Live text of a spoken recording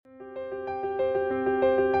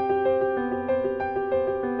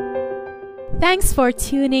Thanks for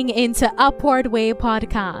tuning into Upward Way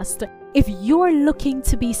Podcast. If you're looking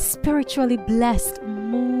to be spiritually blessed,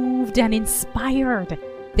 moved, and inspired,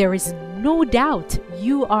 there is no doubt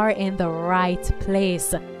you are in the right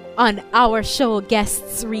place. On our show,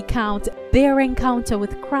 guests recount their encounter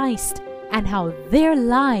with Christ and how their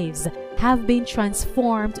lives have been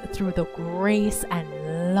transformed through the grace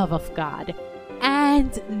and love of God.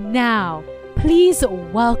 And now, please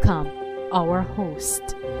welcome our host.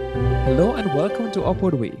 Hello and welcome to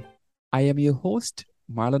Upward Way. I am your host,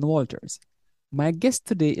 Marlon Walters. My guest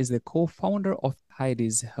today is the co-founder of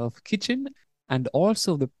Heidi's Health Kitchen and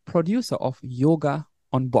also the producer of Yoga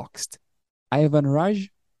Unboxed. Ivan Raj,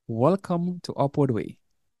 welcome to Upward Way.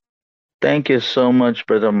 Thank you so much,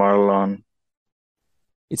 Brother Marlon.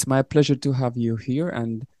 It's my pleasure to have you here,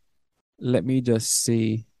 and let me just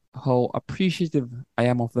say how appreciative I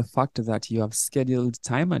am of the fact that you have scheduled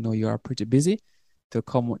time. I know you are pretty busy to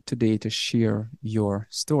come today to share your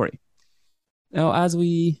story. Now, as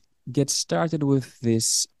we get started with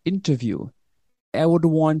this interview, I would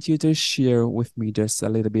want you to share with me just a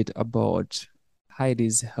little bit about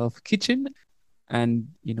Heidi's Health Kitchen and,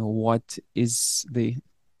 what is the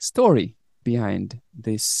story behind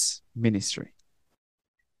this ministry.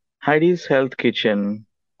 Heidi's Health Kitchen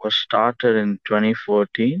was started in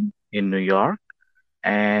 2014 in New York,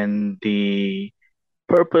 and the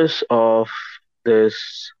purpose of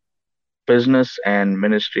this business and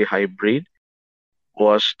ministry hybrid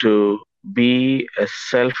was to be a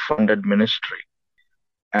self-funded ministry.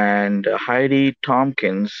 And Heidi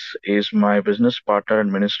Tompkins is my business partner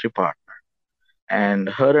and ministry partner. And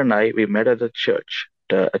her and I, we met at a church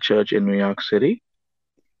in New York City.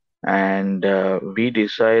 And we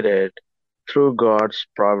decided, through God's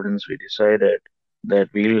providence, we decided that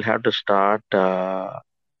we'll have to start our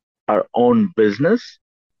own business,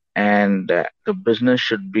 and the business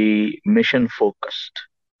should be mission focused.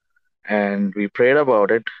 And we prayed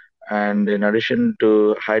about it. And in addition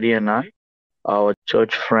to Heidi and I, our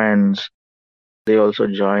church friends, they also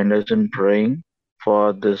joined us in praying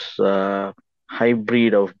for this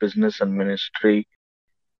hybrid of business and ministry.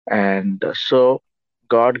 And so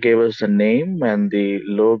God gave us a name and the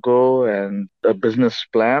logo and a business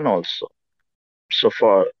plan also. So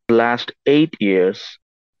for the last 8 years,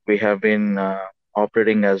 we have been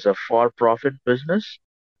operating as a for-profit business,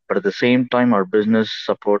 but at the same time, our business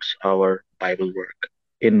supports our Bible work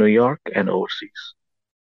in New York and overseas.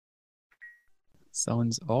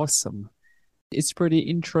 Sounds awesome. It's pretty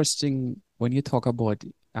interesting when you talk about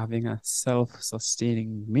having a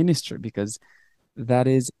self-sustaining ministry, because that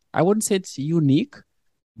is, I wouldn't say it's unique,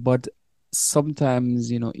 but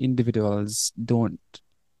sometimes, individuals don't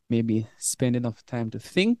maybe spend enough time to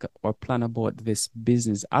think or plan about this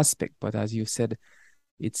business aspect. But as you said,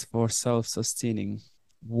 it's for self-sustaining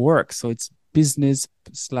work. So it's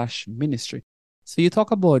business/ministry. So you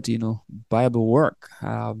talk about, Bible work.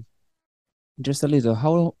 Just a little,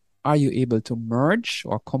 how are you able to merge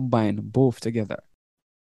or combine both together?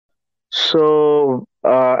 So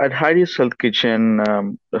at Heidi's Health Kitchen,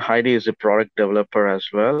 Heidi is a product developer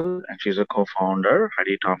as well, and she's a co-founder,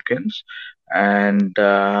 Heidi Tompkins, and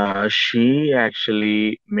she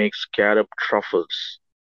actually makes carob truffles.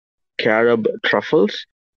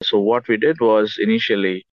 So what we did was,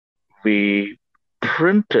 initially we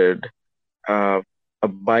printed a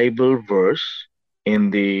Bible verse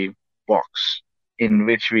in the box in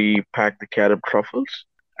which we packed the carob truffles,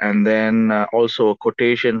 and then also a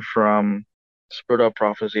quotation from Spirit of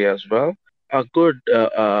Prophecy as well, a good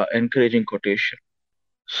encouraging quotation.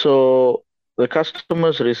 So the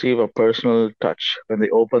customers receive a personal touch when they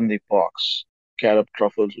open the box, carob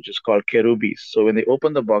truffles, which is called cherubis. So when they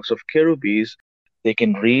open the box of cherubis, they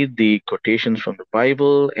can read the quotations from the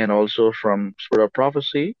Bible and also from Spirit of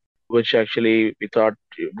Prophecy, which actually we thought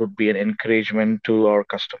would be an encouragement to our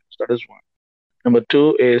customers. That is one. Number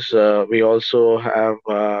two is we also have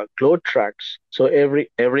cloth tracts. So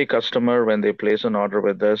every customer, when they place an order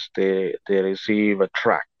with us, they receive a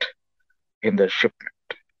tract in their shipment.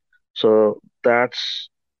 So that's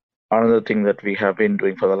another thing that we have been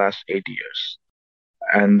doing for the last 8 years.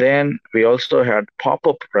 And then we also had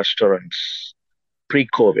pop-up restaurants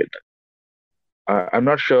pre-COVID. I'm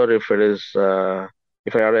not sure if it is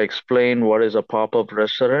if I ought to explain what is a pop-up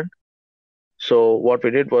restaurant. So what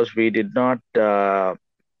we did was, we did not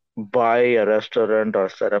buy a restaurant or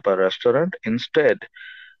set up a restaurant. Instead,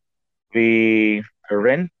 we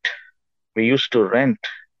used to rent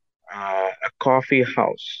a coffee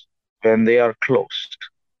house when they are closed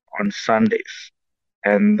on Sundays.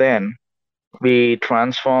 And then we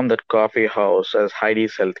transform that coffee house as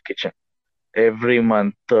Heidi's Health Kitchen every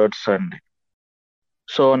month, third Sunday.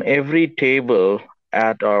 So on every table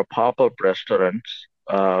at our pop-up restaurants,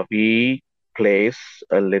 we place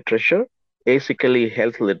a literature, basically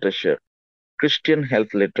health literature, Christian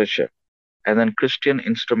health literature, and then Christian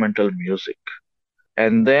instrumental music.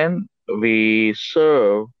 And then we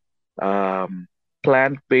serve um,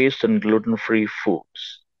 plant-based and gluten-free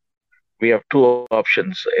foods. We have two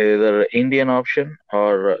options, either Indian option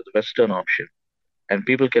or the Western option, and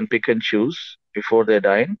people can pick and choose before they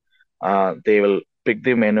dine. They will pick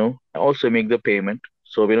the menu, also make the payment,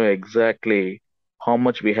 so we know exactly how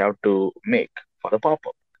much we have to make for the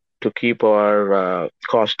pop-up to keep our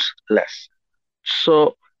costs less.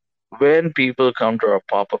 So when people come to our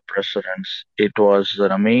pop-up restaurants, it was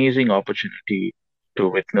an amazing opportunity to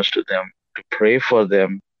witness to them, to pray for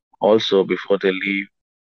them also before they leave.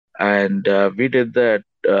 And we did that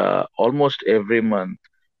almost every month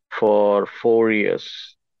for 4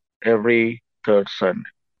 years, every third Sunday.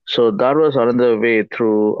 So that was another way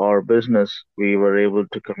through our business we were able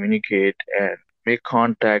to communicate and make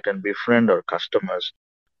contact and befriend our customers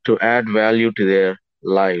to add value to their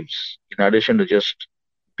lives. In addition to just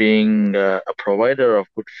being a provider of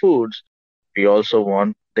good foods, we also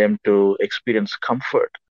want them to experience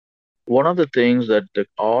comfort. One of the things that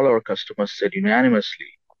all our customers said unanimously,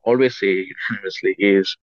 always say unanimously,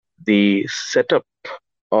 is the setup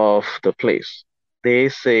of the place. They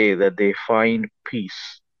say that they find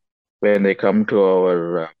peace when they come to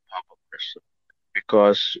our pop-up restaurant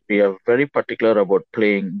because we are very particular about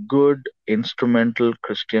playing good instrumental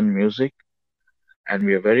Christian music, and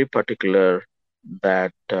we are very particular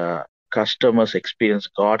that customers experience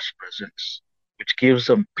God's presence, which gives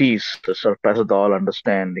them peace that surpasses all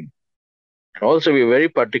understanding. And also, we're very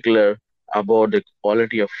particular about the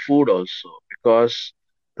quality of food also, because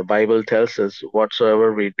the Bible tells us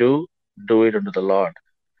whatsoever we do it unto the Lord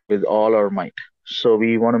with all our might. So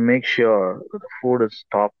we want to make sure that the food is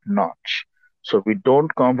top notch. So we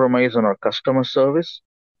don't compromise on our customer service,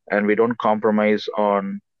 and we don't compromise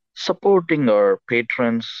on supporting our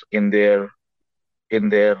patrons in their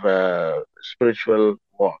spiritual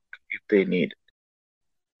walk if they need.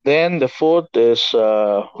 Then the fourth is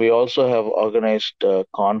we also have organized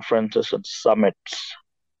conferences and summits,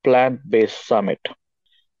 plant-based summit.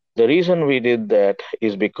 The reason we did that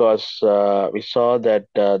is because we saw that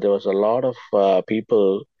there was a lot of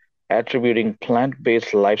people attributing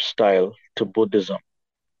plant-based lifestyle to Buddhism.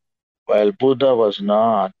 While Buddha was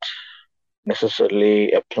not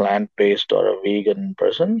necessarily a plant-based or a vegan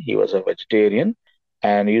person, he was a vegetarian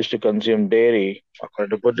and used to consume dairy,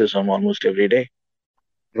 according to Buddhism, almost every day.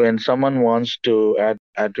 When someone wants to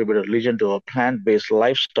attribute a religion to a plant-based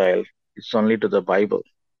lifestyle, it's only to the Bible.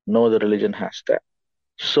 No other religion has that.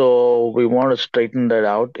 So we want to straighten that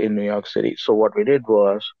out in New York City. So what we did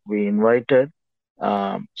was we invited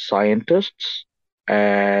scientists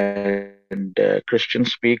and Christian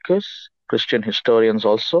speakers, Christian historians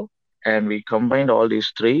also, and we combined all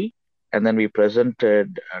these three, and then we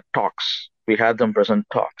presented talks. We had them present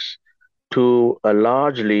talks to a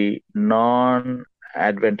largely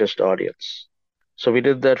non-Adventist audience. So we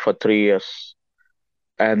did that for 3 years.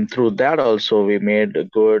 And through that also, we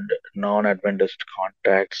made good non-Adventist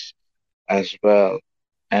contacts as well.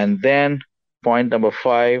 And then point number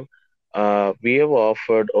five, we have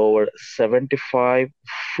offered over 75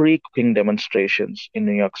 free cooking demonstrations in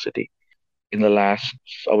New York City in the last,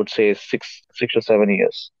 I would say, 6 or 7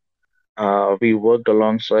 years. We worked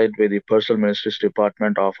alongside with the personal ministries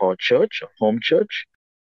department of our church, home church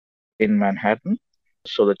in Manhattan.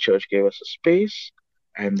 So the church gave us a space,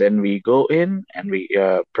 and then we go in and we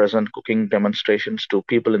present cooking demonstrations to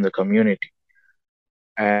people in the community.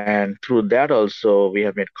 And through that also, we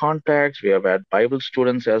have made contacts. We have had Bible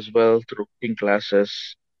students as well through cooking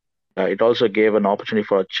classes. It also gave an opportunity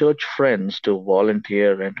for our church friends to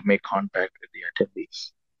volunteer and to make contact with the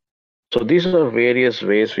attendees. So these are various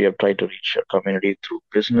ways we have tried to reach our community through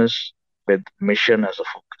business with mission as a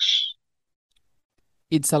focus.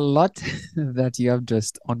 It's a lot that you have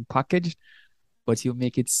just unpackaged, but you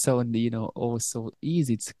make it sound, oh, so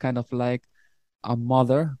easy. It's kind of like a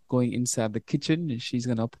mother going inside the kitchen and she's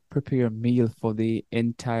gonna prepare a meal for the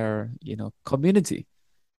entire, community.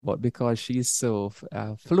 But because she's so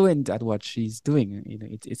fluent at what she's doing,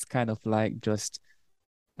 it's kind of like just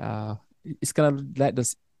uh, it's kind of like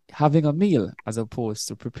just having a meal as opposed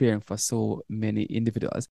to preparing for so many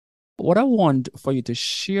individuals. What I want for you to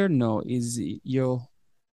share now is your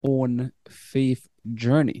own faith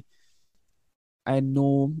journey. I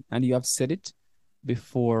know, and you have said it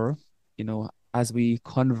before, as we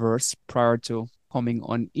converse prior to coming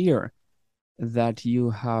on air, that you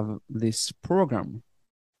have this program,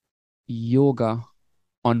 Yoga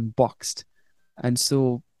Unboxed. And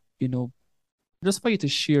so, you know, just for you to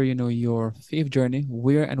share, your faith journey,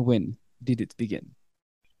 where and when did it begin?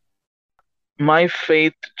 My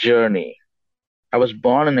faith journey. I was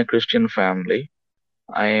born in a Christian family.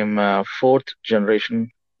 I am a fourth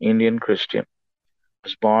generation Indian Christian. I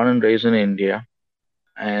was born and raised in India,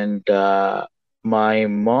 and my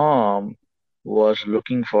mom was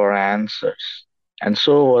looking for answers, and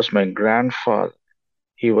so was my grandfather.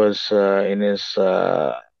 He was in his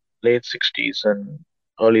late 60s and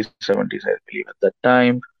early 70s, I believe, at that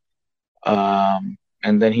time.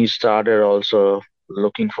 And then he started also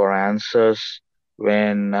looking for answers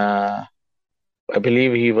when I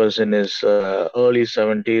believe he was in his early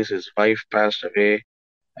 70s. His wife passed away,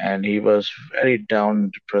 and he was very down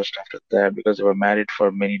and depressed after that because they were married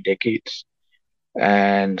for many decades.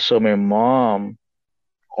 And so my mom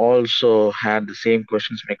also had the same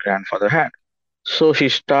questions my grandfather had. So she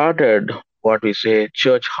started what we say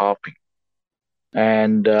church hopping.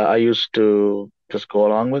 And I used to just go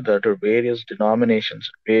along with her to various denominations,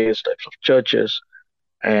 various types of churches,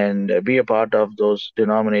 and be a part of those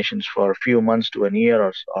denominations for a few months to a year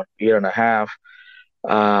or year and a half.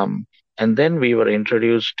 Um, and then we were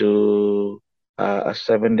introduced to a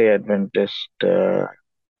Seven-day Adventist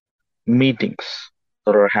meetings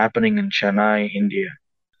that are happening in Chennai, India,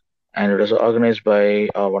 and it was organized by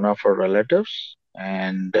one of our relatives,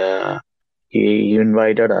 and he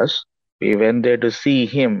invited us. We went there to see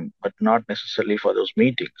him, but not necessarily for those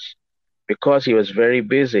meetings because he was very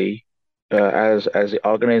busy as the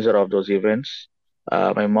organizer of those events.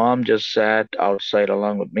 My mom just sat outside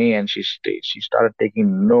along with me, and she started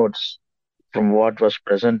taking notes from what was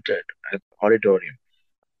presented at the auditorium.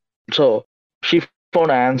 So she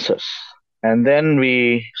found answers, and then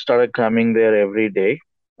we started coming there every day.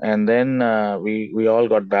 And then we all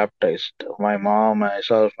got baptized. My mom,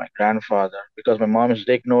 myself, my grandfather. Because my mom used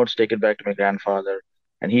to take notes, take it back to my grandfather,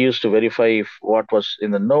 and he used to verify if what was in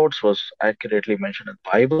the notes was accurately mentioned in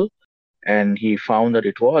the Bible. And he found that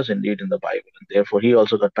it was indeed in the Bible, and therefore he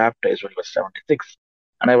also got baptized when he was 76.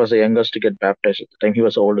 And I was the youngest to get baptized at the time. He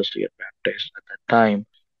was the oldest to get baptized at that time.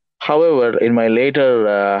 However, in my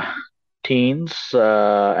later teens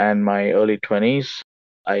and my early 20s,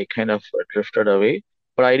 I kind of drifted away.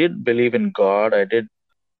 But I did believe in God. I did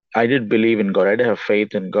believe in God. I did have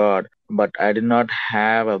faith in God, but I did not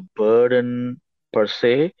have a burden per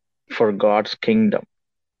se for God's kingdom.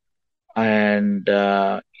 And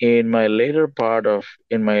in my later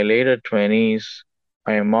 20s,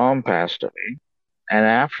 my mom passed away. And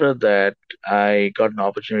after that, I got an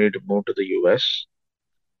opportunity to move to the US.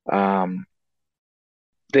 Um,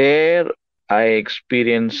 There, I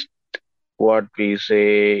experienced what we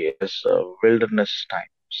say is wilderness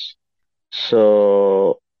times.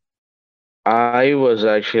 So I was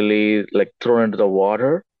actually like thrown into the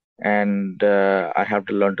water, and I have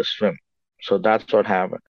to learn to swim. So that's what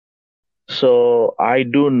happened. So I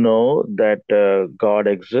do know that God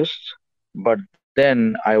exists, but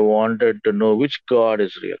then I wanted to know which God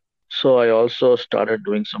is real. So I also started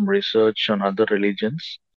doing some research on other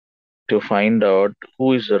religions to find out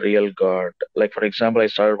who is the real God. Like, for example, I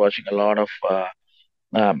started watching a lot of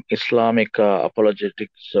Islamic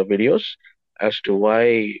apologetics videos as to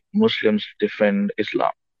why Muslims defend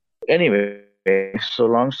Islam. Anyway, so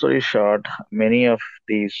long story short, many of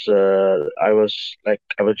these, I was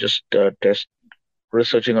just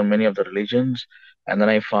researching on many of the religions, and then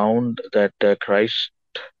I found that Christ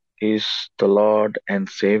is the Lord and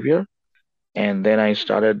Savior. And then I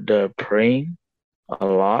started praying a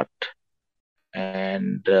lot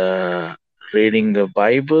and reading the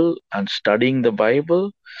Bible and studying the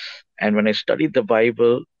Bible. And when I studied the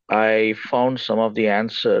Bible, I found some of the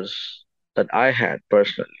answers that I had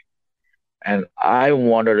personally, and I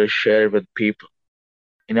wanted to share it with people.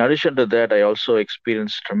 In addition to that, I also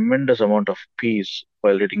experienced tremendous amount of peace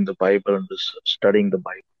while reading the Bible and studying the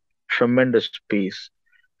Bible. Tremendous peace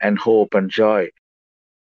and hope and joy.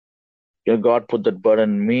 God put that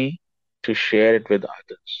burden on me to share it with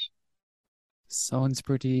others. Sounds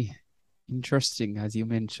pretty interesting, as you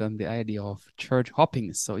mentioned, the idea of church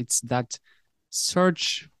hopping. So it's that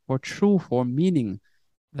search for truth or meaning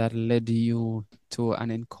that led you to an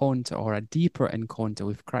encounter or a deeper encounter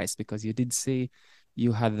with Christ, because you did say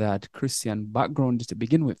you had that Christian background to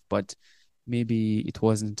begin with, but maybe it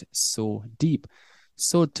wasn't so deep.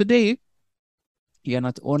 So today, you're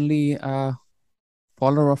not only a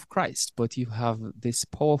follower of Christ, but you have this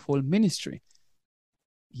powerful ministry,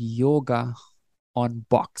 Yoga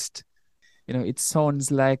Unboxed. It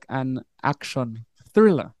sounds like an action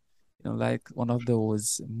thriller, like one of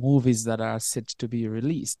those movies that are set to be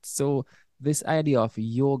released. So this idea of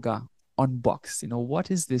yoga Unboxed.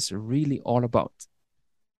 What is this really all about?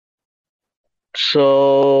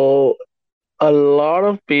 So, a lot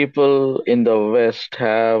of people in the West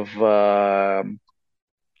have a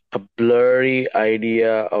blurry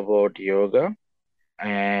idea about yoga,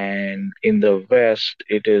 and in the West,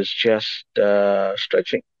 it is just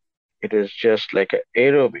stretching. It is just like an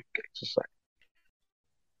aerobic exercise.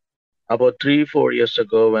 About 3, 4 years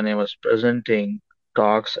ago, when I was presenting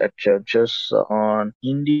talks at churches on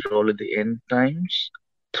India's role in the end times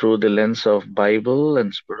through the lens of Bible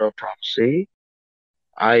and spirit of prophecy,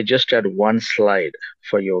 I just had one slide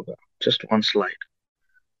for yoga, just one slide.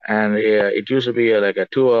 And it used to be like a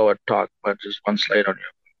 2 hour talk, but just one slide on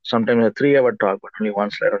yoga. Sometimes a 3 hour talk, but only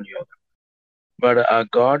one slide on yoga.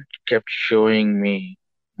 But God kept showing me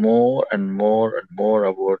more and more and more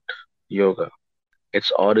about yoga,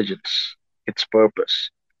 its origins, its purpose,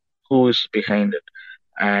 who is behind it,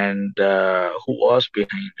 and who was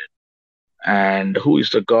behind it, and who is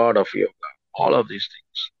the God of yoga, all of these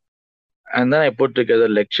things. And then I put together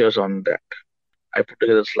lectures on that. I put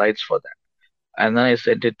together slides for that. And then I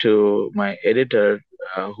sent it to my editor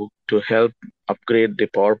who to help upgrade the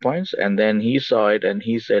PowerPoints. And then he saw it and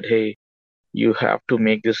he said, "Hey, you have to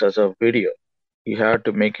make this as a video. You have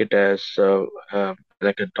to make it as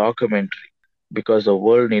like a documentary because the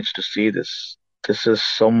world needs to see this. This is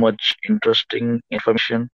so much interesting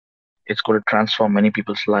information. It's going to transform many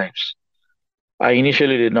people's lives." I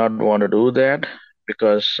initially did not want to do that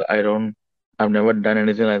because I've never done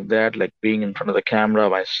anything like that, like being in front of the camera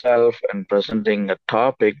myself and presenting a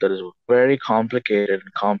topic that is very complicated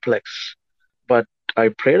and complex. But I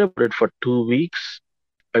prayed about it for 2 weeks.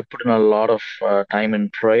 I put in a lot of time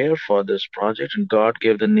in prayer for this project, and God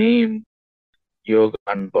gave the name Yoga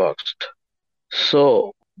Unboxed.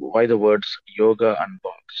 So, why the words Yoga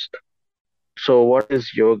Unboxed? So, what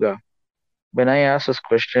is yoga? When I ask this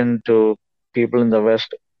question to people in the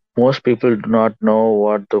West, most people do not know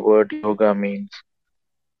what the word yoga means.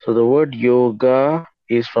 So the word yoga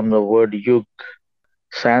is from the word yug,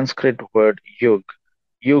 Sanskrit word yug.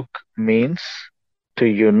 Yug means to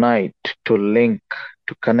unite, to link,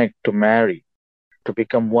 to connect, to marry, to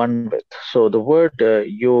become one with. So the word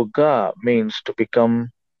yoga means to become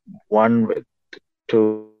one with,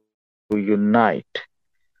 to unite.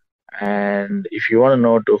 And if you want to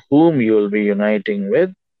know to whom you will be uniting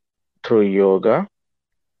with through yoga,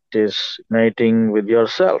 it is uniting with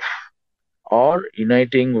yourself or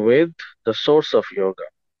uniting with the source of yoga,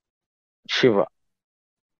 Shiva.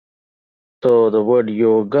 So the word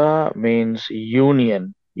yoga means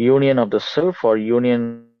union, union of the self or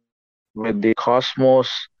union with the cosmos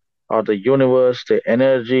or the universe, the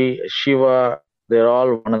energy, Shiva, they're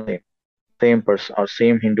all one and the same person or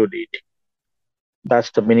same Hindu deity.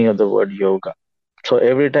 That's the meaning of the word yoga. So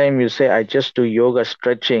every time you say, I just do yoga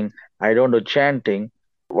stretching, I don't do chanting,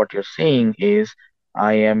 what you're saying is,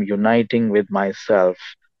 I am uniting with myself.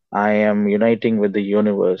 I am uniting with the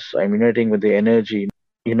universe. I'm uniting with the energy,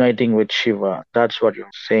 uniting with Shiva. That's what you're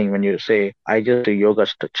saying when you say, I just do yoga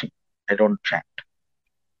stretching. I don't chant.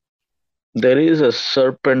 There is a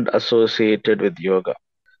serpent associated with yoga,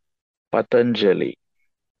 Patanjali.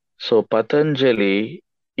 So Patanjali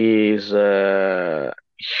is a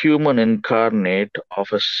human incarnate of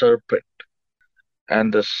a serpent.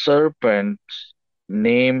 And the serpent's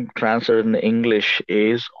name translated in English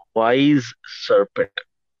is wise serpent.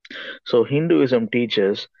 So Hinduism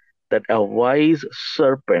teaches that a wise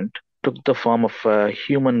serpent took the form of a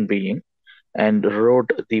human being and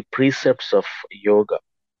wrote the precepts of yoga.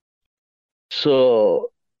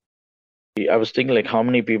 So I was thinking like how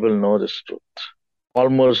many people know this truth?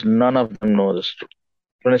 Almost none of them know this truth.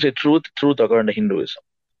 When I say truth, truth according to Hinduism.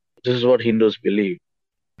 This is what Hindus believe.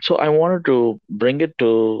 So I wanted to bring it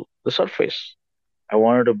to the surface. I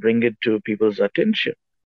wanted to bring it to people's attention.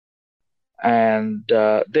 And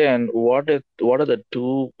then what are the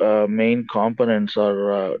two main components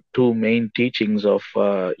or two main teachings of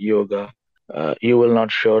yoga? You will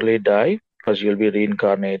not surely die because you'll be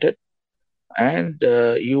reincarnated, and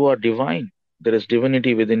you are divine. There is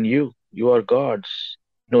divinity within you. You are gods,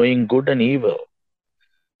 knowing good and evil.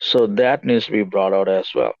 So that needs to be brought out as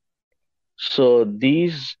well. So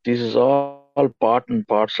this is all part and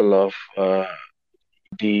parcel of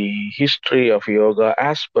the history of yoga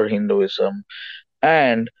as per Hinduism.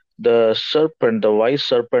 And the serpent, the wise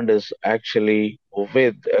serpent, is actually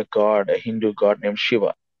with a god, a Hindu god named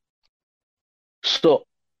Shiva. So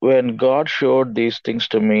when God showed these things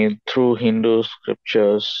to me through Hindu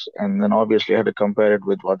scriptures, and then obviously I had to compare it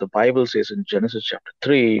with what the Bible says in Genesis chapter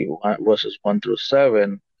 3, verses 1 through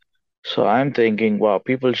 7. So I'm thinking, wow,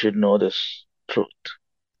 people should know this truth.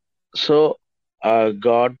 So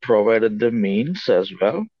God provided the means as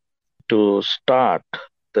well to start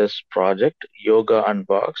this project, Yoga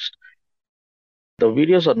Unboxed. The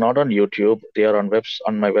videos are not on YouTube. They are on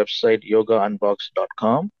my website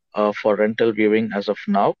yogaunboxed.com for rental viewing as of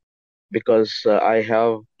now because I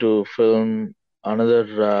have to film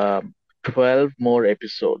another 12 more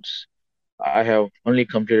episodes. I have only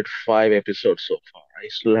completed 5 episodes so far. I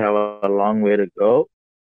still have a long way to go.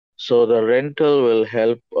 So the rental will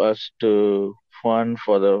help us to fund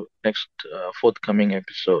for the next forthcoming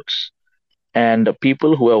episodes. And the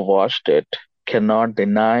people who have watched it cannot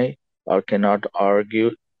deny or cannot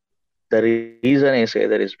argue. The reason I say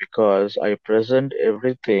that is because I present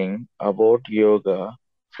everything about yoga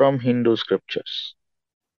from Hindu scriptures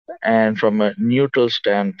and from a neutral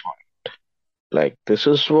standpoint. Like, this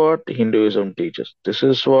is what Hinduism teaches. This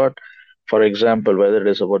is what, for example, whether it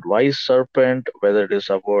is about wise serpent, whether it is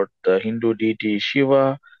about the Hindu deity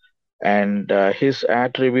Shiva and his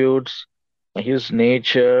attributes, his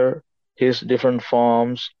nature, his different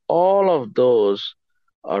forms, all of those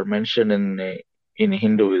are mentioned in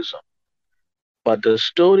Hinduism. But the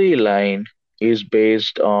storyline is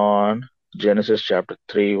based on Genesis chapter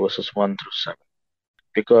 3, verses 1 through 7.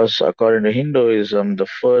 Because according to Hinduism, the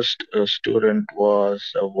first student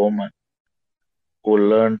was a woman who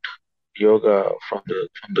learned yoga from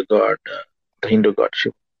the god, the Hindu god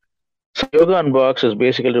Shiva. So Yoga Unbox is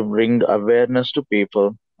basically to bring awareness to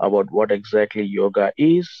people about what exactly yoga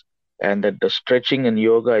is, and that the stretching in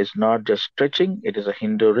yoga is not just stretching; it is a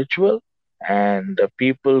Hindu ritual. And the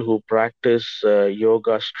people who practice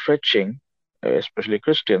yoga stretching, especially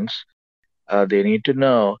Christians, they need to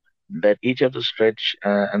know that each of the stretch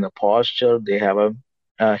and the posture they have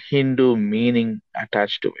a Hindu meaning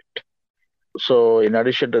attached to it. So in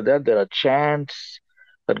addition to that, there are chants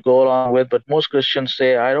that go along with. But most Christians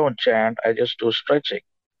say, "I don't chant. I just do stretching.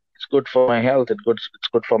 It's good for my health. It's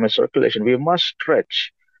good for my circulation." We must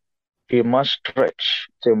stretch. We must stretch.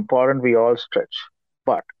 It's important we all stretch.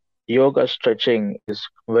 But yoga stretching is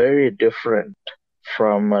very different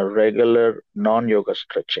from a regular non-yoga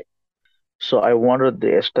stretching. So I wanted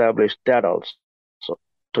to establish that also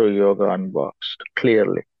through Yoga Unboxed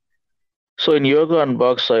clearly. So in Yoga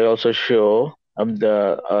Unboxed, I also show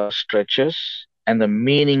the stretches and the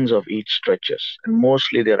meanings of each stretches, and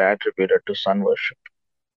mostly they're attributed to sun worship.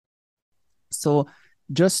 So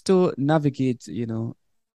just to navigate,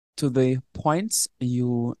 to the points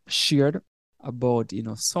you shared about,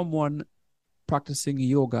 someone practicing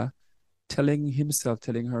yoga telling himself,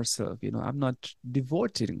 telling herself, I'm not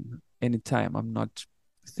devoting any time. I'm not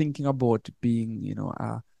thinking about being,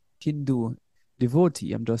 a Hindu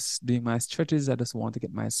devotee. I'm just doing my stretches. I just want to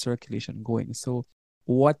get my circulation going. So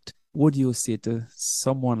what would you say to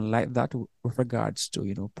someone like that with regards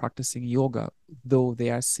to, practicing yoga, though they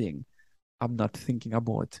are saying, I'm not thinking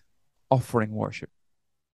about offering worship?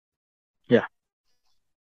 Yeah.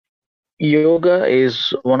 Yoga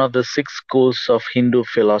is one of the six schools of Hindu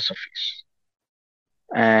philosophies.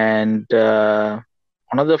 And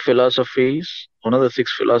one of the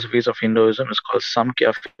six philosophies of Hinduism is called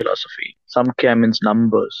Samkhya philosophy. Samkhya means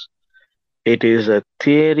numbers. It is a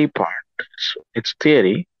theory part. It's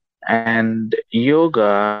theory, and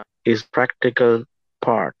yoga is a practical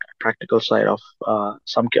part, practical side of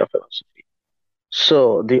Samkhya philosophy.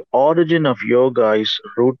 So the origin of yoga is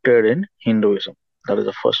rooted in Hinduism. That is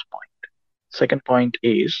the first point. Second point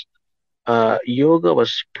is yoga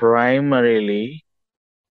was primarily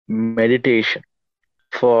meditation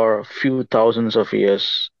for few thousands of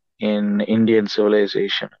years in Indian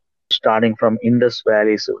civilization. Starting from Indus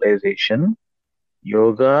Valley civilization,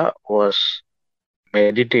 yoga was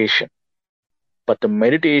meditation. But the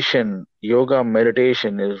meditation, yoga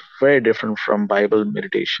meditation, is very different from Bible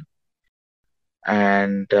meditation.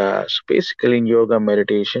 And so basically, in yoga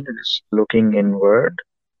meditation, it is looking inward,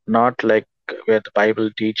 not like where the Bible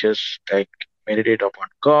teaches, like meditate upon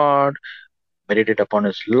God, meditate upon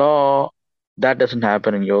His law. That doesn't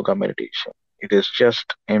happen in yoga meditation. It is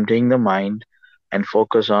just emptying the mind and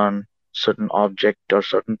focus on certain object or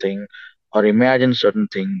certain thing, or imagine certain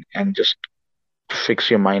thing and just fix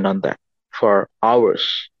your mind on that for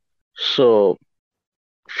hours. So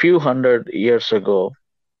few hundred years ago,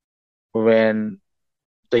 when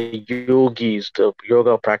the yogis, the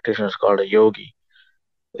yoga practitioners called a yogi,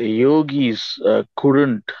 the yogis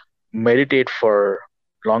couldn't meditate for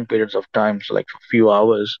long periods of time, so like for few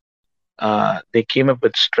hours. They came up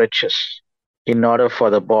with stretches in order for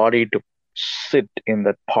the body to sit in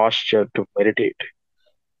that posture to meditate.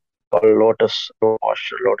 It's called lotus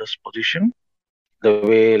posture, lotus position. The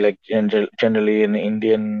way like generally an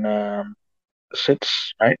Indian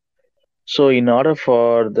sits, right? So in order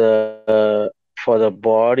for for the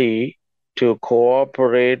body to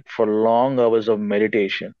cooperate for long hours of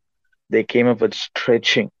meditation. They came up with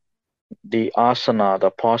stretching, the asana,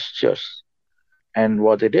 the postures. And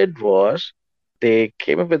what they did was they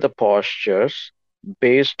came up with the postures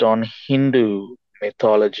based on Hindu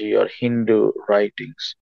mythology or Hindu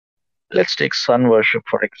writings. Let's take sun worship,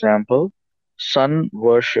 for example. Sun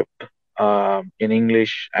worship, in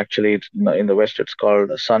English, actually, in the West, it's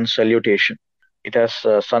called sun salutation. It has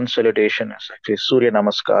sun salutation as actually Surya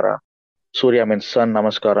Namaskara. Surya means sun,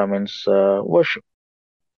 Namaskara means worship.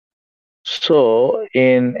 So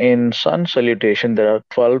in sun salutation, there are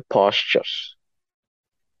 12 postures,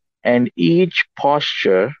 and each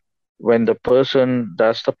posture, when the person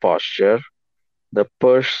does the posture, the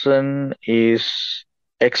person is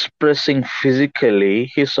expressing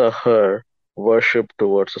physically his or her worship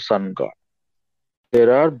towards the sun god.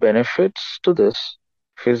 There are benefits to this,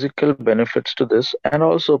 physical benefits to this, and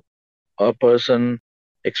also a person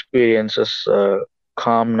experiences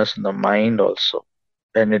calmness in the mind also,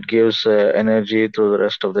 and it gives energy through the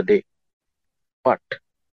rest of the day. But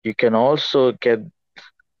you can also get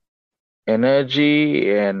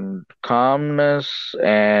energy and calmness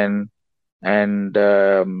and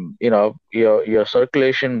your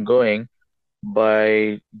circulation going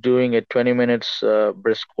by doing a 20 minutes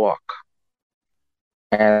brisk walk.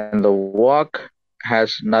 And the walk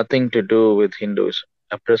has nothing to do with Hinduism,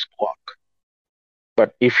 a brisk walk.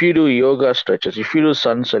 But if you do yoga stretches, if you do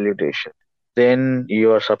sun salutation, then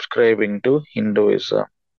you are subscribing to Hinduism.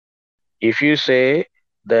 If you say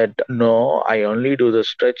that no, I only do the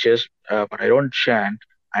stretches, but I don't chant,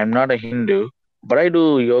 I'm not a Hindu, but I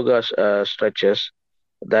do yoga stretches,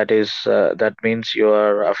 that means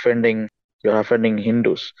you're offending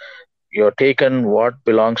Hindus. You're taken what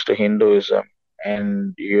belongs to Hinduism,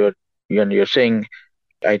 and you're saying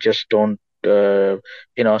I just don't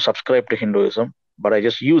subscribe to Hinduism, but I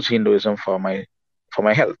just use Hinduism for my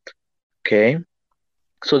health. Okay,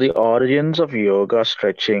 so the origins of yoga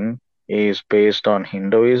stretching is based on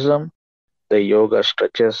Hinduism. The yoga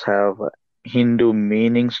stretches have Hindu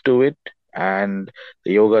meanings to it, and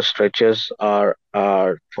the yoga stretches are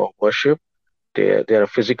for worship. They are a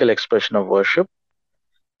physical expression of worship,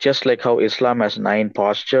 just like how Islam has 9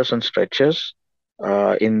 postures and stretches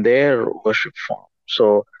in their worship form.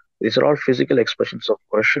 So these are all physical expressions of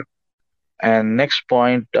worship. And next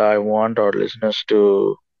point I want our listeners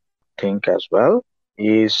to think as well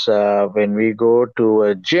is when we go to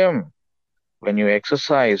a gym, when you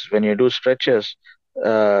exercise, when you do stretches,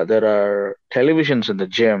 there are televisions in the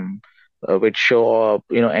gym which show up,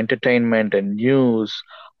 entertainment and news.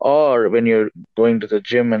 Or when you're going to the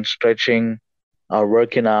gym and stretching or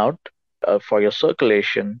working out for your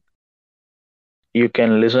circulation, you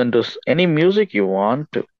can listen to any music you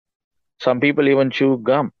want to. Some people even chew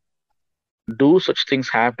gum. Do such things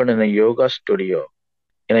happen in a yoga studio?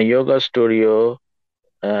 In a yoga studio,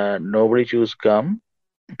 nobody chews gum.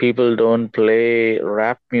 People don't play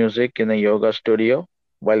rap music in a yoga studio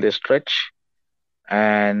while they stretch.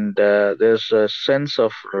 And there's a sense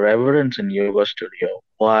of reverence in yoga studio.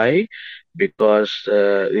 Why? Because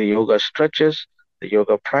the yoga stretches, the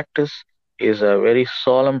yoga practice is a very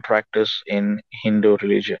solemn practice in Hindu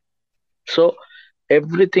religion. So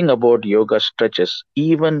everything about yoga stretches,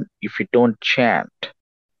 even if you don't chant,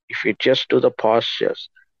 if you just do the postures,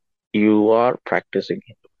 you are practicing.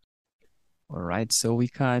 All right, so we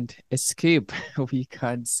can't escape. We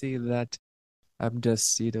can't say that I'm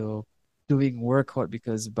just, doing workout,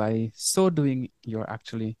 because by so doing, you're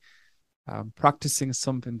actually practicing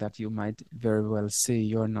something that you might very well say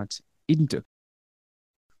you're not into.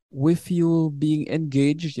 With you being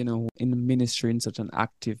engaged, in ministry in such an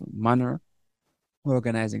active manner,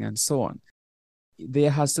 organizing and so on,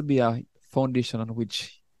 there has to be a foundation on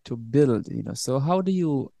which to build, So how do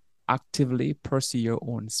you actively pursue your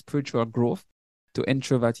own spiritual growth to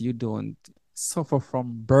ensure that you don't suffer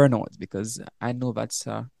from burnout? Because I know that's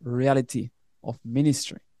a reality of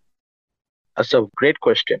ministry. That's a great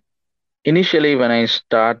question. Initially, when I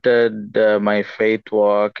started my faith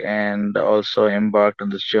walk and also embarked on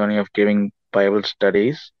this journey of giving Bible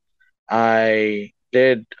studies, I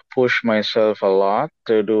did push myself a lot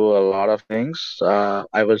to do a lot of things.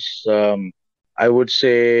 I was, I would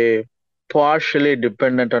say, partially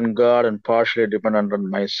dependent on God and partially dependent on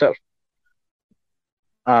myself.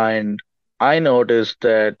 And I noticed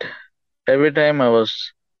that every time I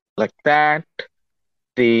was like that,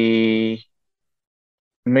 the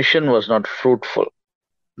mission was not fruitful.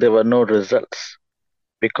 There were no results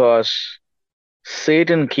because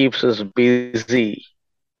Satan keeps us busy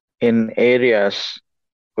in areas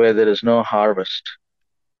where there is no harvest.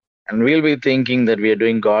 and we'll be thinking that we are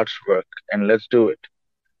doing God's work and let's do it.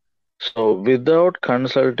 So, without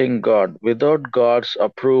consulting God, without God's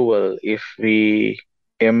approval, if we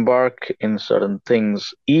embark in certain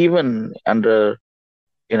things, even under,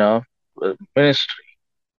 ministry,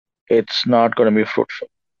 it's not going to be fruitful.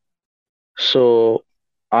 So,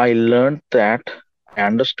 I learned that, I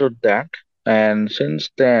understood that, and since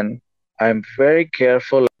then, I'm very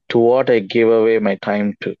careful to what I give away my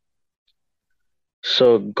time to.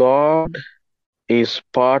 So, God is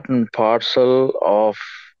part and parcel of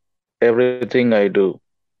everything I do.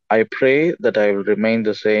 I pray that I will remain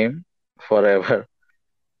the same forever.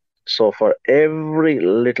 So for every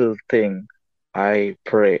little thing, I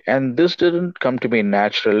pray. And this didn't come to me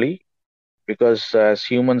naturally because as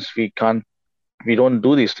humans, we don't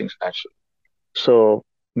do these things naturally. So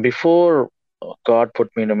before God put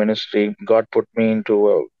me into ministry, God put me into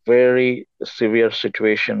a very severe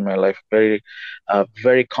situation in my life,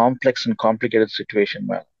 very complex and complicated situation,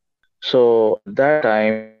 man. So at that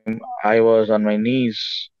time, I was on my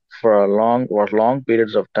knees for long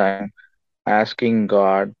periods of time asking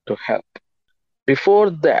God to help. Before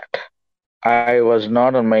that, I was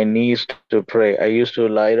not on my knees to pray. I used to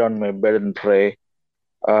lie on my bed and pray.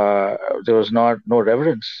 There was not no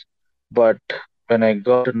reverence. But when I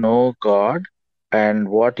got to know God and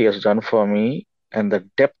what He has done for me and the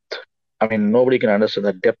depth, I mean, nobody can understand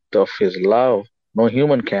the depth of His love. No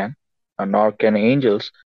human can, nor can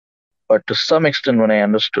angels. But to some extent, when I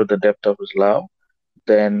understood the depth of His love,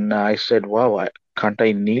 then I said, wow, can't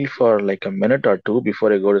I kneel for like a minute or two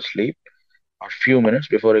before I go to sleep, or a few minutes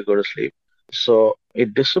before I go to sleep? So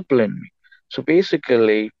it disciplined me. So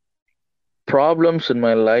basically, problems in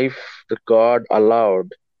my life that God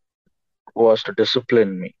allowed was to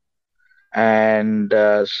discipline me. And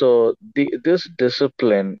so this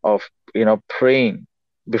discipline of praying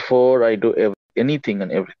before I do anything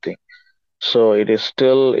and everything. So it is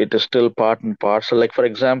still part and parcel. Like for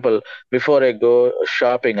example, before I go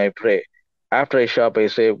shopping, I pray. After I shop, I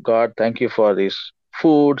say, God, thank you for this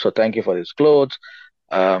food. So thank you for these clothes.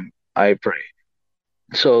 I pray.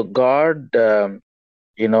 So God, when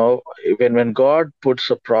God puts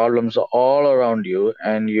the problems all around you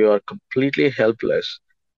and you are completely helpless,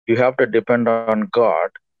 you have to depend on God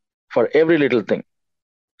for every little thing.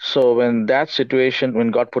 So when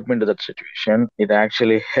God put me into that situation, it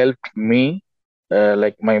actually helped me,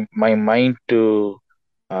 like my mind to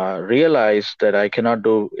realize that I cannot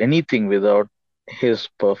do anything without His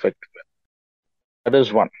perfect will. That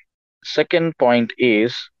is one. Second point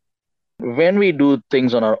is when we do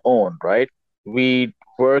things on our own, right? We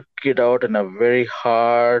work it out in a very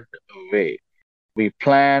hard way. We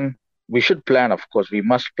plan. We should plan, of course. We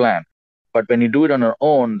must plan. But when you do it on our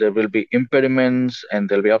own, there will be impediments and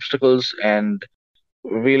there'll be obstacles, and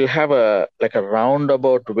we'll have a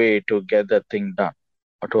roundabout way to get that thing done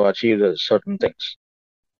or to achieve the certain things.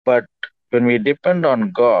 But when we depend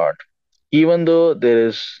on God, even though there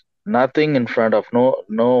is nothing in front of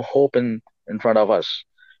no hope in front of us,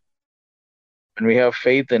 when we have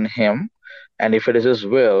faith in Him, and if it is His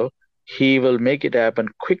will, He will make it happen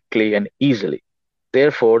quickly and easily,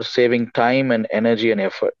 therefore saving time and energy and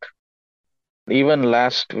effort. Even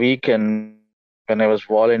last weekend, when I was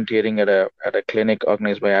volunteering at a clinic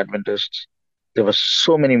organized by Adventists, there were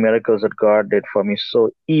so many miracles that God did for me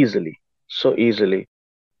so easily,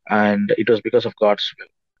 and it was because of God's will.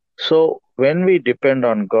 So when we depend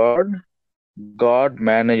on God, God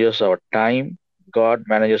manages our time, God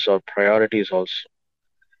manages our priorities also.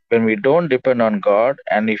 When we don't depend on God,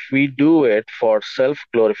 and if we do it for self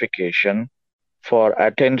glorification, for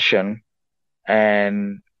attention,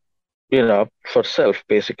 and for self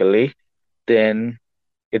basically, then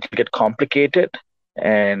it will get complicated,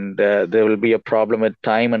 and there will be a problem with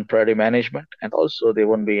time and priority management, and also there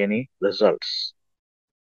won't be any results.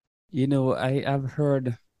 I have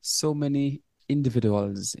heard so many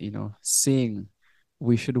individuals, saying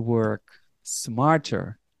we should work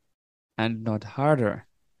smarter and not harder.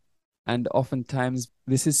 And oftentimes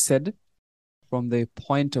this is said from the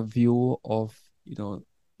point of view of,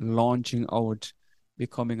 launching out,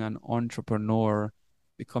 becoming an entrepreneur,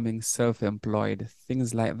 becoming self-employed,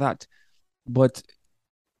 things like that. But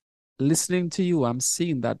listening to you, I'm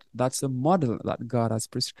seeing that that's a model that God has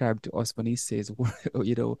prescribed to us when He says,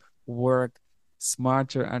 work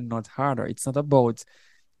smarter and not harder. It's not about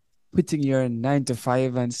quitting your 9 to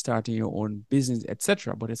 5 and starting your own business,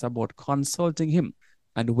 etc. But it's about consulting Him.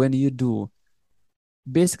 And when you do,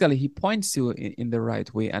 basically He points you in the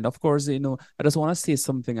right way. And of course, I just want to say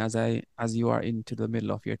something as you are into the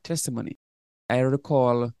middle of your testimony. I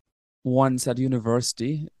recall once at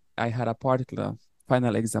university, I had a particular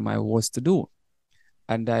final exam I was to do.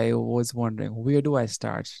 And I was wondering, where do I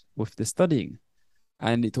start with the studying?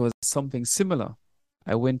 And it was something similar.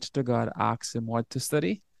 I went to God, asked him what to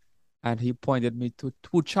study, and he pointed me to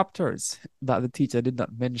two chapters that the teacher did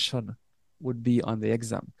not mention would be on the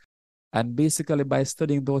exam. And basically, by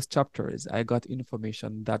studying those chapters, I got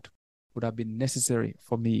information that would have been necessary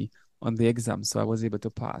for me on the exam. So I was able to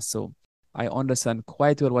pass. So I understand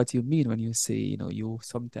quite well what you mean when you say, you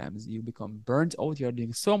sometimes you become burnt out. You're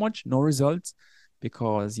doing so much, no results,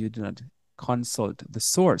 because you do not consult the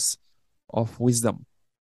source of wisdom.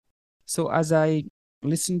 So as I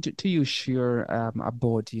listened to you share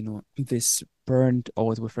about, this burnt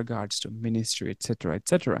out with regards to ministry, etc.,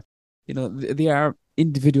 there are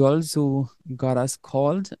individuals who God has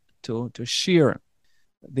called to share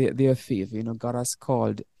their faith. God has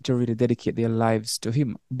called to really dedicate their lives to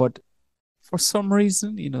Him. But for some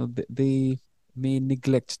reason, they may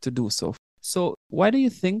neglect to do so. So why do you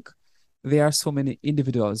think there are so many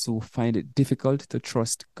individuals who find it difficult to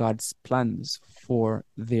trust God's plans for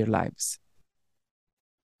their lives?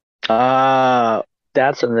 Ah,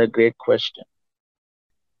 that's another great question.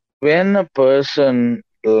 When a person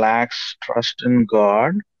lacks trust in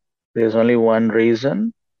God, there's only one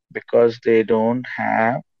reason, because they don't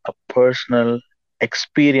have a personal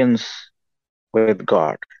experience with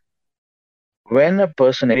God. When a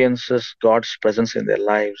person experiences God's presence in their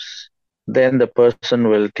lives, then the person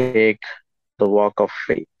will take the walk of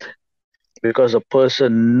faith, because a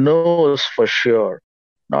person knows for sure,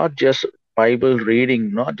 not just Bible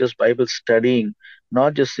reading, not just Bible studying,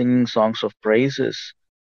 not just singing songs of praises,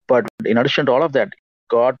 but in addition to all of that,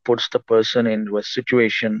 God puts the person into a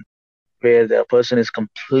situation where the person is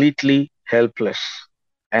completely helpless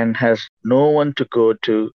and has no one to go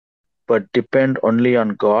to but depend only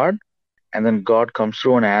on God. And then God comes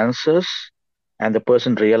through and answers, and the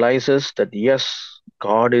person realizes that yes,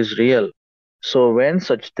 God is real. So when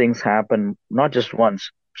such things happen, not just once,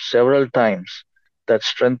 several times, that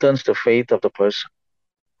strengthens the faith of the person.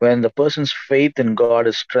 When the person's faith in God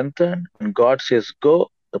is strengthened, when God says go,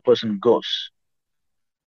 the person goes.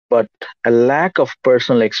 But a lack of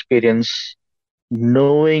personal experience,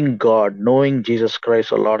 knowing God, knowing Jesus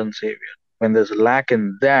Christ, our Lord and Savior, when there's a lack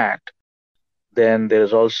in that, then there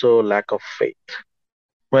is also lack of faith.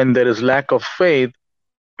 When there is lack of faith,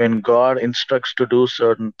 when God instructs to do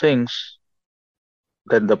certain things,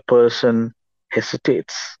 then the person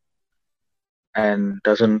hesitates and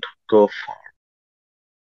doesn't go far.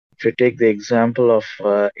 If you take the example of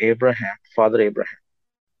Abraham, Father Abraham,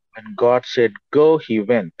 when God said go, he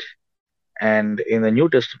went. And in the New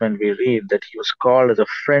Testament, we read that he was called as a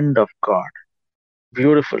friend of God.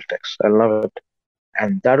 Beautiful text. I love it.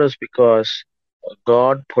 And that was because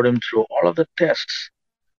God put him through all of the tests.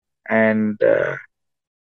 And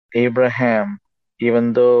Abraham,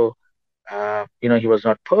 even though he was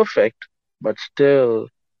not perfect, but still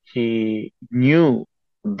he knew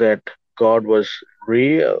that God was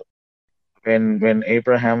real. When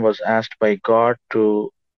Abraham was asked by God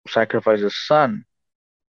to sacrifice his son,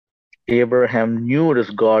 Abraham knew it is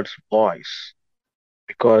God's voice,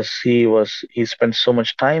 because he spent so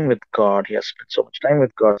much time with God. He has spent so much time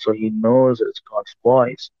with God, so he knows it's God's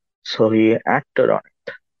voice. So he acted on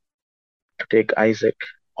it to take Isaac.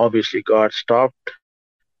 Obviously, God stopped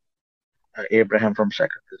Abraham from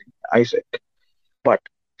sacrificing Isaac. But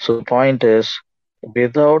so the point is,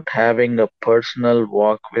 without having a personal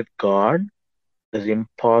walk with God, it is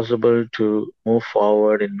impossible to move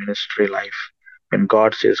forward in ministry life when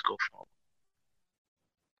God says go forward.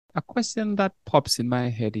 A question that pops in my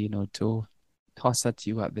head, to toss at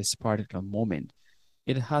you at this particular moment,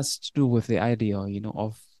 it has to do with the idea,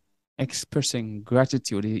 of expressing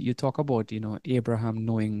gratitude. You talk about, Abraham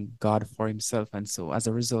knowing God for himself. And so as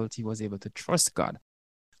a result, he was able to trust God.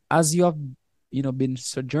 As you have, been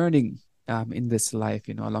sojourning in this life,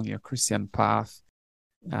 along your Christian path,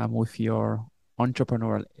 with your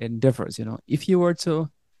entrepreneurial endeavors, if you were to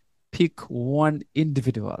pick one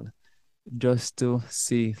individual just to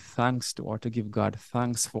say thanks to, or to give God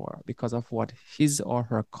thanks for, because of what his or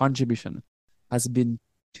her contribution has been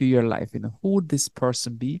to your life, who would this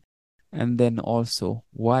person be? And then also,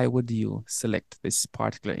 why would you select this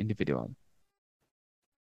particular individual?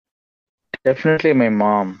 Definitely my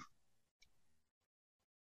mom.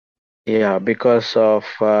 Yeah, because of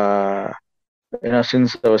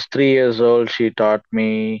since I was 3 years old, she taught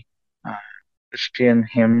me uh, Christian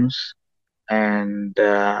hymns, and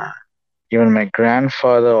even my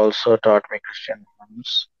grandfather also taught me Christian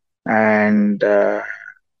hymns. And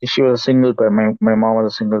she was a single parent. My mom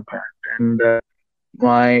was a single parent, and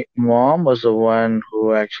my mom was the one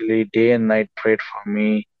who actually day and night prayed for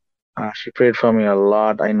me. She prayed for me a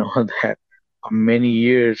lot. I know that. many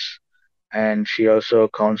years, and she also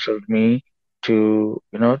counseled me to,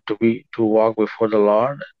 to walk before the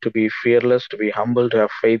Lord, to be fearless, to be humble, to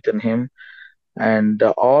have faith in Him, and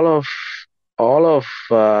all of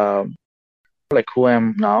like who I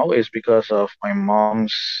am now is because of my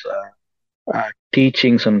mom's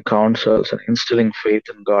teachings and counsels and instilling faith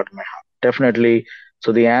in God in my heart. Definitely.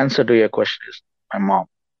 So the answer to your question is my mom.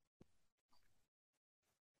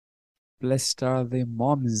 Blessed are the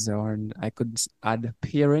moms, and I could add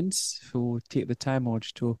parents who take the time out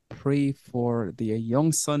to pray for their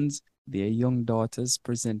young sons, their young daughters,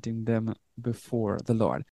 presenting them before the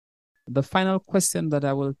Lord. The final question that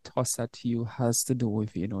I will toss at you has to do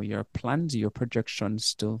with, your plans, your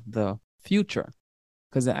projections to the future.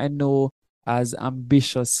 Because I know as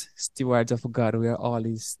ambitious stewards of God, we are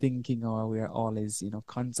always thinking, or we are always,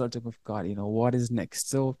 consulting with God, what is next.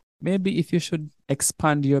 So maybe if you should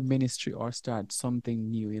expand your ministry or start something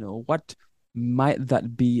new, what might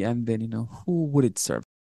that be? And then, who would it serve?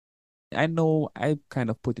 I know I kind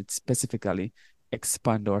of put it specifically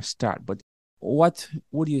expand or start, but what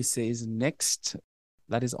would you say is next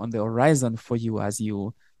that is on the horizon for you as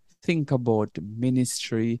you think about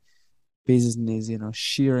ministry, business,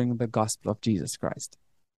 sharing the gospel of Jesus Christ?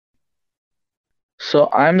 So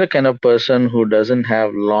I'm the kind of person who doesn't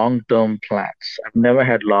have long-term plans. I've never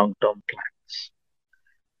had long-term plans.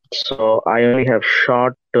 So I only have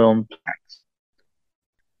short-term plans.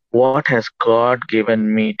 What has God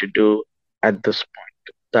given me to do at this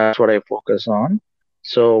point? That's what I focus on.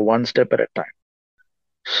 So one step at a time.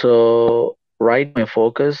 So right now my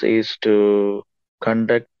focus is to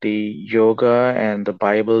conduct the yoga and the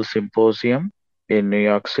Bible symposium in New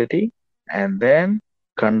York City, and then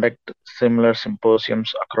conduct similar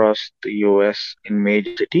symposiums across the US in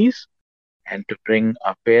major cities, and to bring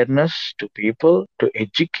awareness to people, to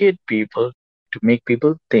educate people, to make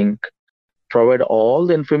people think, provide all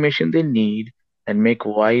the information they need, and make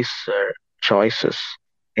wiser choices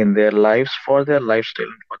in their lives for their lifestyle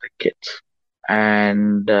and for their kids.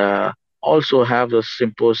 And also have those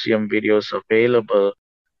symposium videos available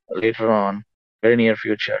later on, very near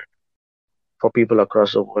future, for people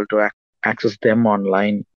across the world to access them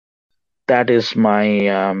online. That is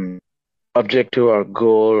my objective or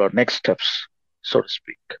goal or next steps, so to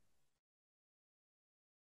speak.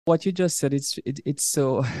 What you just said, it's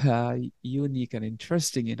so unique and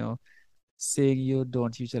interesting, saying you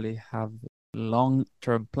don't usually have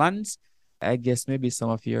long-term plans. I guess maybe some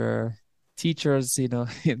of your teachers, in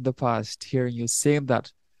the past, hearing you saying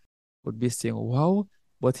that would be saying, wow,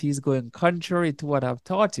 but he's going contrary to what I've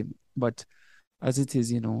taught him. But as it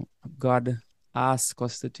is, God asks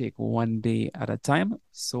us to take one day at a time.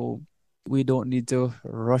 So we don't need to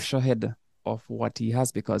rush ahead of what he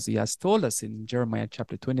has, because he has told us in Jeremiah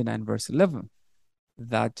chapter 29, verse 11,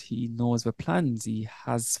 that he knows the plans he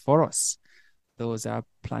has for us. Those are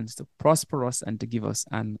plans to prosper us and to give us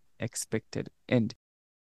an expected end.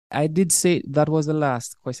 I did say that was the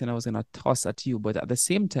last question I was going to toss at you, but at the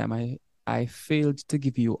same time, I failed to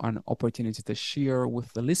give you an opportunity to share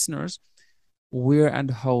with the listeners where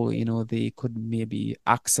and how, they could maybe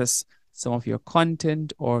access some of your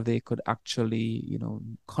content, or they could actually,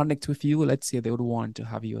 connect with you. Let's say they would want to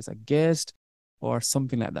have you as a guest or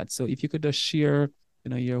something like that. So if you could just share,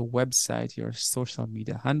 your website, your social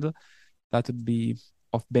media handle, that would be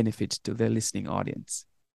of benefit to the listening audience.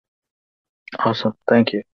 Awesome.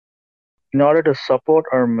 Thank you. In order to support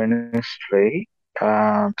our ministry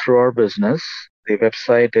through our business, the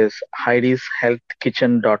website is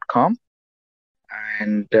heidishealthkitchen.com,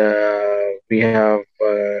 and we have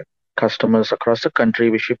customers across the country.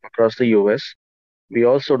 We ship across the US. We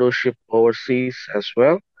also do ship overseas as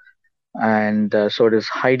well. And so it is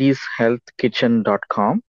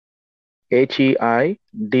heidishealthkitchen.com, HEIDIS,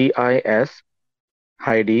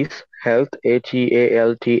 Heidi's Health,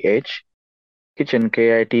 HEALTH, Kitchen,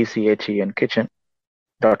 KITCHEN,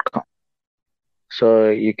 kitchen.com. So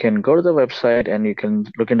you can go to the website and you can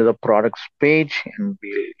look into the products page, and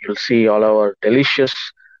you'll see all our delicious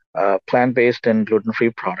plant-based and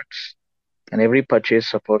gluten-free products. And every purchase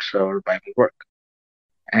supports our Bible work.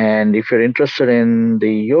 And if you're interested in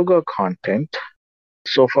the yoga content,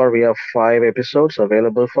 so far we have 5 episodes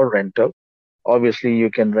available for rental. Obviously, you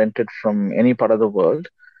can rent it from any part of the world,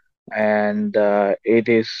 and it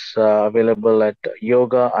is available at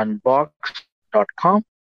yogaunboxed.com.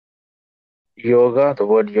 Yoga, the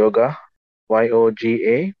word yoga,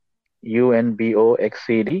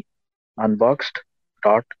 YOGAUNBOXCD,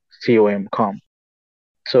 unboxed.com.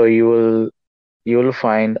 So you will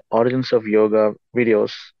find origins of yoga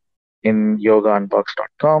videos in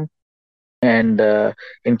yogaunboxed.com. And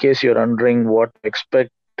in case you're wondering what to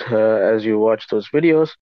expect as you watch those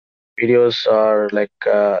videos. Videos are like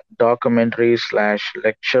documentary slash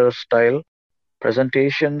lecture style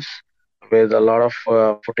presentations with a lot of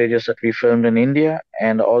footages that we filmed in India,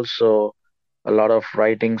 and also a lot of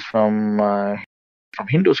writings from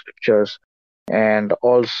Hindu scriptures, and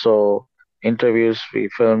also interviews we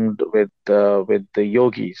filmed with the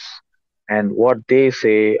yogis and what they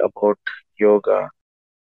say about yoga.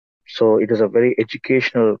 So it is a very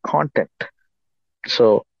educational content.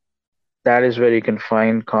 So that is where you can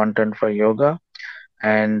find content for yoga.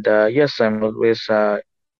 And yes, I'm always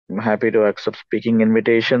happy to accept speaking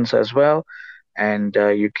invitations as well. And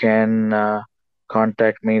you can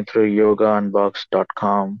contact me through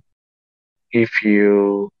yogaunbox.com if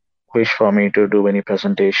you wish for me to do any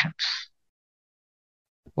presentations.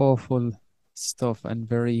 Powerful stuff and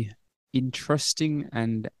very interesting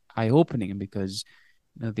and eye-opening because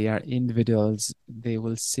they are individuals. They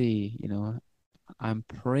will say, I'm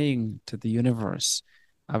praying to the universe.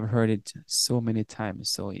 I've heard it so many times.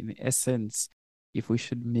 So in essence, if we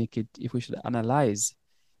should analyze,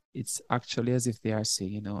 it's actually as if they are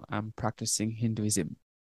saying, I'm practicing Hinduism.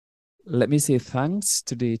 Let me say thanks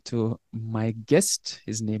today to my guest.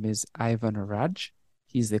 His name is Ivan Raj.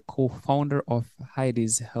 He's the co-founder of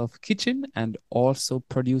Heidi's Health Kitchen and also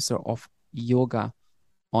producer of Yoga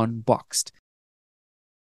Unboxed.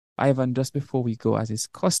 Ivan, just before we go, as is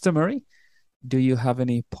customary, do you have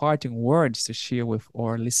any parting words to share with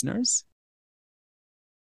our listeners?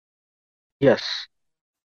 Yes,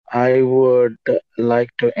 I would like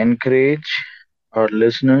to encourage our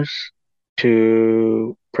listeners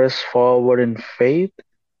to press forward in faith,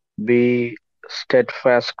 be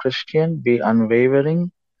steadfast Christian, be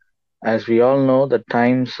unwavering. As we all know, the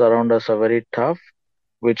times around us are very tough,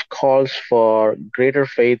 which calls for greater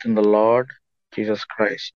faith in the Lord Jesus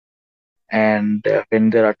Christ. And when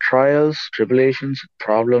there are trials, tribulations,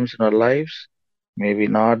 problems in our lives, may we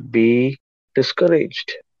not be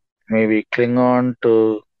discouraged. May we cling on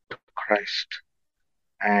to Christ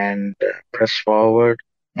and press forward.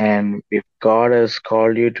 And if God has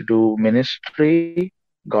called you to do ministry,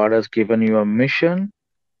 God has given you a mission,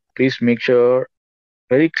 please make sure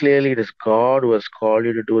very clearly it is God who has called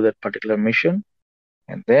you to do that particular mission,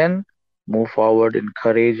 and then move forward in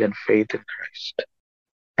courage and faith in Christ,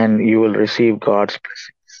 and you will receive God's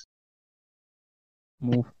blessings.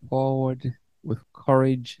 Move forward with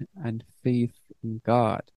courage and faith in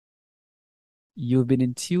God. You've been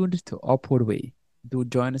in tuned to Upward Way. Do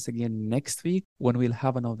join us again next week when we'll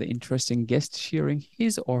have another interesting guest sharing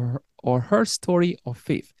his or her story of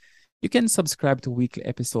faith. You can subscribe to weekly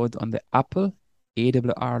episodes on the Apple,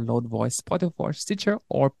 AWR Loud Voice, Spotify, Stitcher,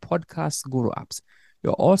 or Podcast Guru apps.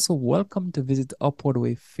 You're also welcome to visit Upward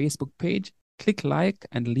Way Facebook page, click like,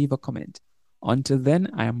 and leave a comment. Until then,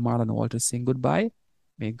 I am Marlon Walters saying goodbye.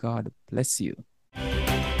 May God bless you.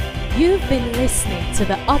 You've been listening to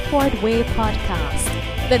the Upward Way podcast,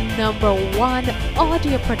 the #1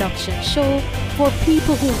 audio production show for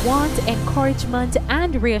people who want encouragement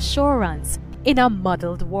and reassurance in a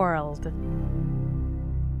muddled world.